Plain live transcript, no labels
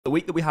The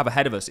week that we have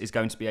ahead of us is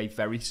going to be a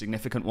very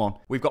significant one.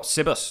 We've got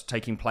Sibos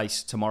taking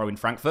place tomorrow in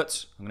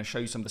Frankfurt. I'm going to show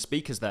you some of the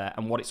speakers there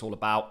and what it's all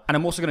about. And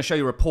I'm also going to show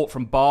you a report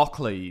from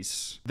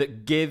Barclays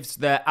that gives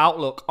their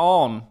outlook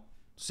on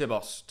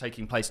Sibos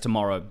taking place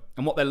tomorrow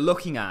and what they're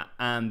looking at,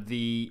 and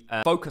the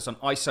focus on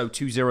ISO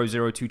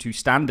 20022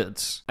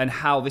 standards and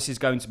how this is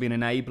going to be an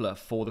enabler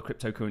for the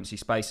cryptocurrency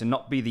space and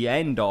not be the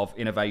end of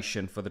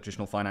innovation for the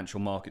traditional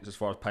financial markets as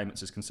far as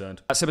payments is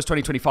concerned. At Sibos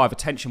 2025,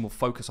 attention will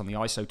focus on the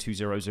ISO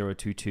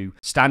 20022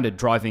 standard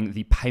driving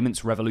the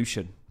payments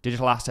revolution,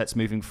 digital assets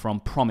moving from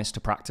promise to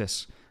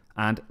practice,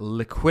 and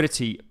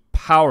liquidity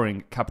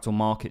powering capital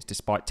markets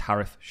despite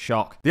tariff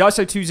shock. The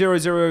ISO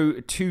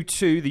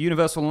 20022, the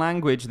universal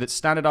language that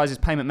standardizes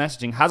payment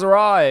messaging, has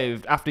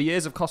arrived. After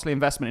years of costly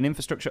investment in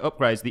infrastructure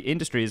upgrades, the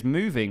industry is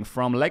moving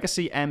from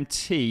legacy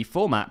MT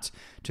format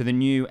to the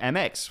new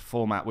MX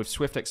format, with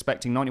Swift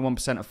expecting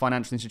 91% of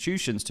financial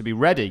institutions to be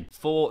ready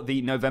for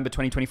the November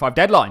 2025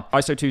 deadline.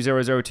 ISO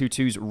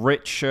 20022's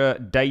richer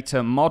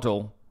data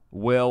model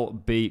will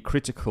be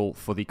critical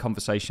for the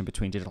conversation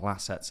between digital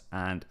assets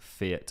and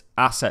fiat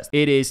assets.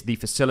 It is the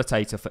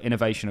facilitator for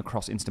innovation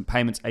across instant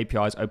payments,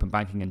 APIs, open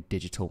banking, and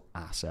digital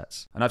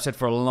assets. And I've said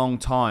for a long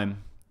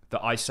time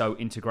that ISO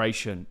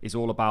integration is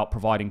all about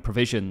providing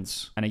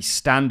provisions and a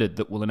standard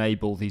that will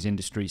enable these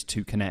industries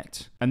to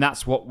connect. And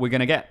that's what we're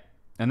going to get.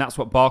 And that's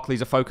what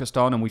Barclays are focused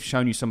on, and we've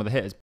shown you some of the hitters.